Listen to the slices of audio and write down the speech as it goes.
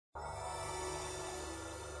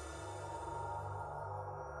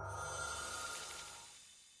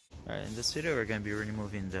In this video we're going to be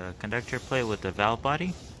removing the conductor plate with the valve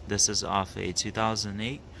body. This is off a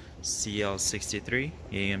 2008 CL63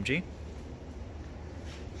 AMG.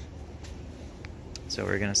 So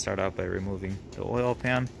we're going to start out by removing the oil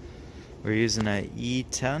pan. We're using a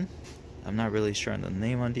E10. I'm not really sure on the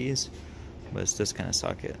name on these, but it's this kind of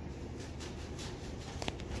socket.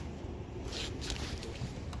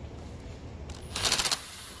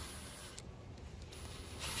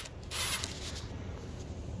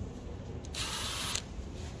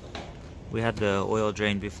 We had the oil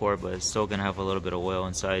drain before, but it's still gonna have a little bit of oil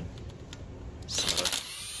inside. So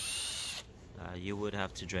you would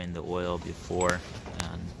have to drain the oil before.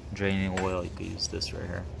 And draining oil, you could use this right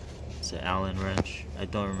here. It's an Allen wrench. I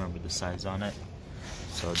don't remember the size on it,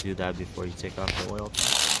 so do that before you take off the oil pan.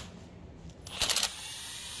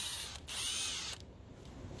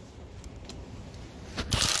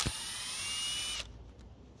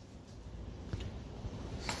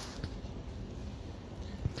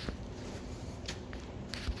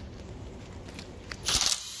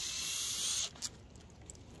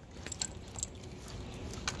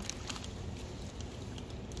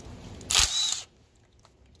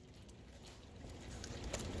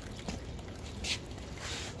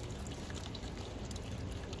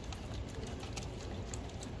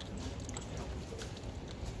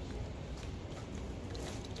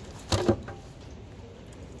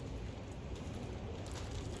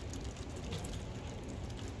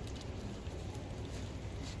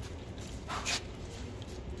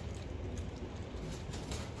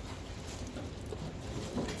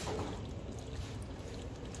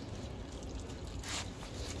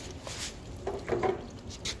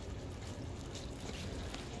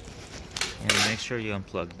 And make sure you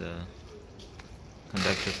unplug the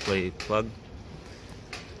conductor plate plug.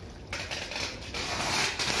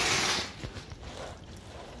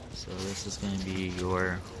 So this is going to be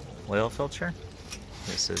your oil filter.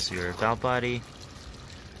 This is your valve body,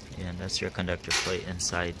 and that's your conductor plate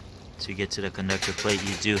inside. To get to the conductor plate,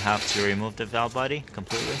 you do have to remove the valve body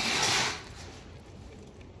completely.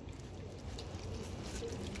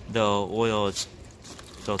 The oil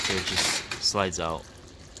filter just slides out.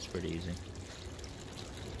 It's pretty easy.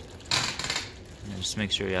 And just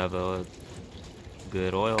make sure you have a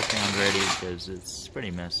good oil pan ready, because it's pretty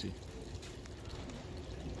messy.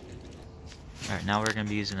 Alright, now we're going to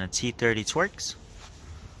be using a T30 Twerks.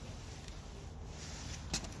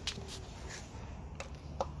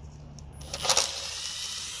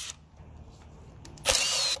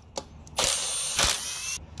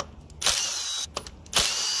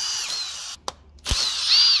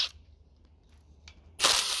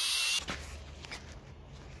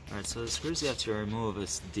 Alright, so the screws you have to remove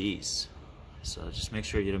is these. So just make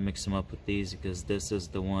sure you don't mix them up with these, because this is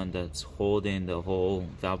the one that's holding the whole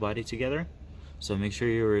valve body together. So make sure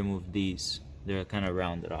you remove these. They're kind of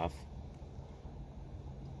rounded off.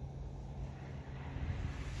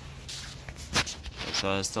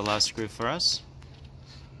 So that's the last screw for us.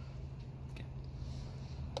 Okay.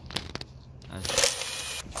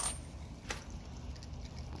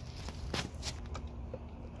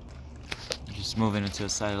 Just moving it to the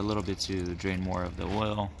side a little bit to drain more of the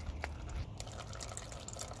oil.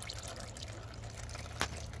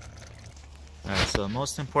 Alright, so the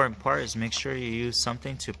most important part is make sure you use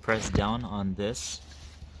something to press down on this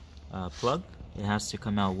plug. It has to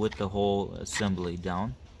come out with the whole assembly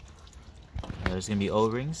down. There's going to be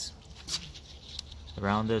O-rings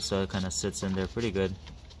around this, so it kind of sits in there pretty good.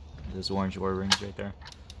 There's orange O-rings right there.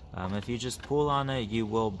 If you just pull on it, you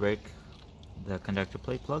will break the conductor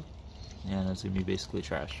plate plug, and it's going to be basically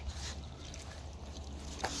trash.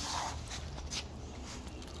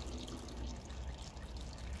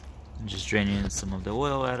 I'm just draining some of the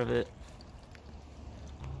oil out of it.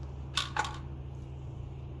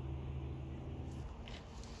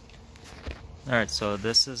 Alright, so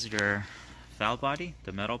this is your valve body,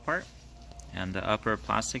 the metal part, and the upper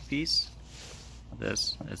plastic piece.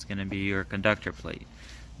 This is going to be your conductor plate.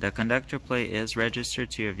 The conductor plate is registered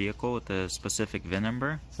to your vehicle with a specific VIN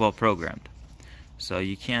number, well programmed. So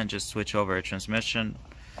you can't just switch over a transmission.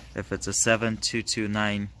 If it's a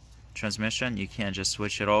 7229 transmission, you can't just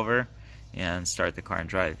switch it over and start the car and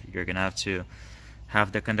drive. You're going to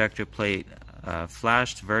have the conductor plate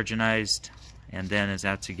flashed, virginized, and then it's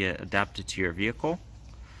have to get adapted to your vehicle,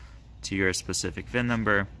 to your specific VIN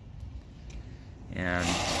number, and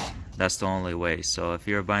that's the only way. So if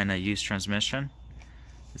you're buying a used transmission,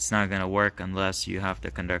 it's not going to work unless you have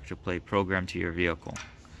the conductor plate programmed to your vehicle.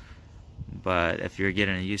 But if you're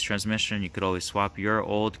getting a used transmission, you could always swap your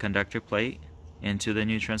old conductor plate into the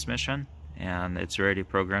new transmission, and it's already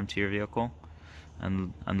programmed to your vehicle,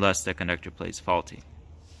 unless the conductor plate is faulty.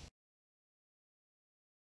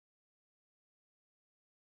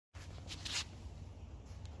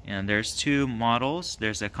 And there's two models.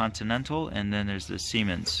 There's a Continental and then there's the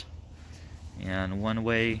Siemens. And one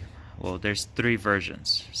way, well, there's three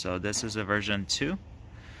versions. So this is a version 2.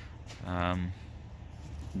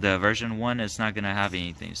 The version 1 is not going to have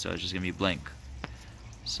anything, so it's just going to be blank.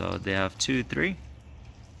 So they have 2, 3.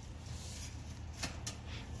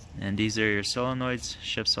 And these are your solenoids,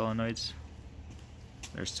 ship solenoids.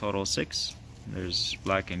 There's total 6. There's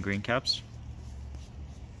black and green caps.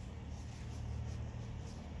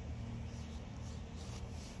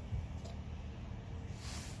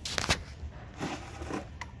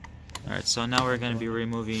 Alright, so now we're going to be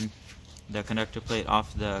removing the conductor plate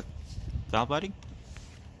off the valve body.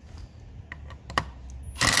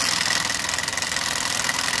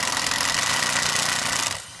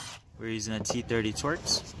 We're using a T30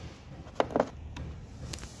 Torx.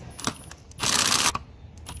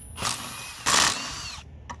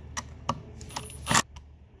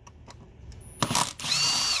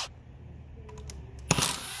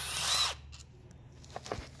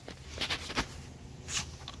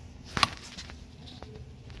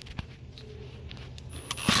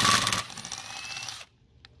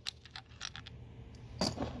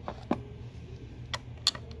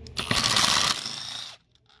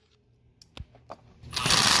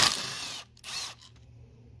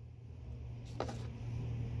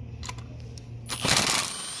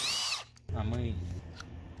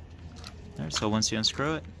 There, so once you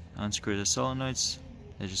unscrew it, unscrew the solenoids,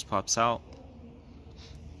 it just pops out.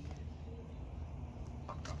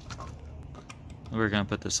 We're going to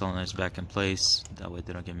put the solenoids back in place, that way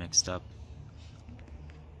they don't get mixed up.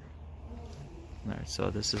 Alright, so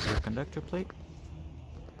this is your conductor plate.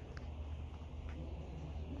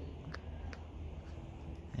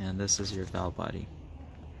 And this is your valve body.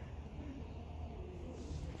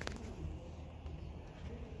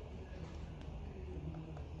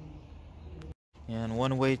 And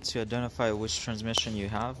one way to identify which transmission you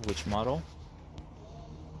have, which model.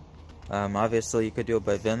 Obviously you could do it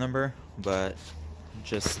by VIN number, but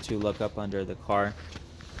just to look up under the car,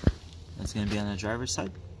 it's going to be on the driver's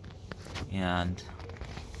side. And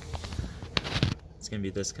it's going to be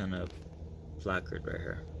this kind of placard right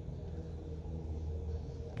here.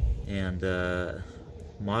 And the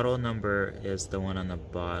model number is the one on the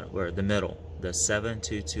bottom, or the middle, the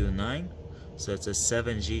 7229. So it's a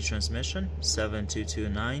 7G transmission,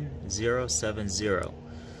 7229070.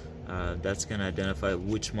 That's going to identify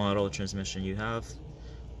which model transmission you have,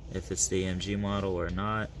 if it's the AMG model or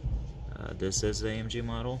not. This is the AMG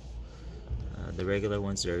model. The regular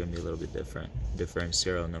ones are going to be a little bit different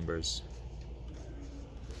serial numbers.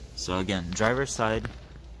 So again, driver's side.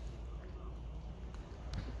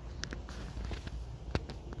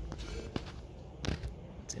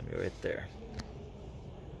 It's going to be right there.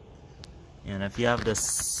 And if you have the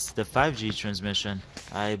 5G transmission,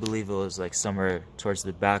 I believe it was like somewhere towards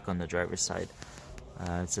the back on the driver's side.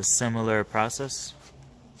 It's a similar process,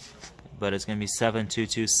 but it's going to be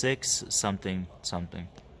 7226 something something.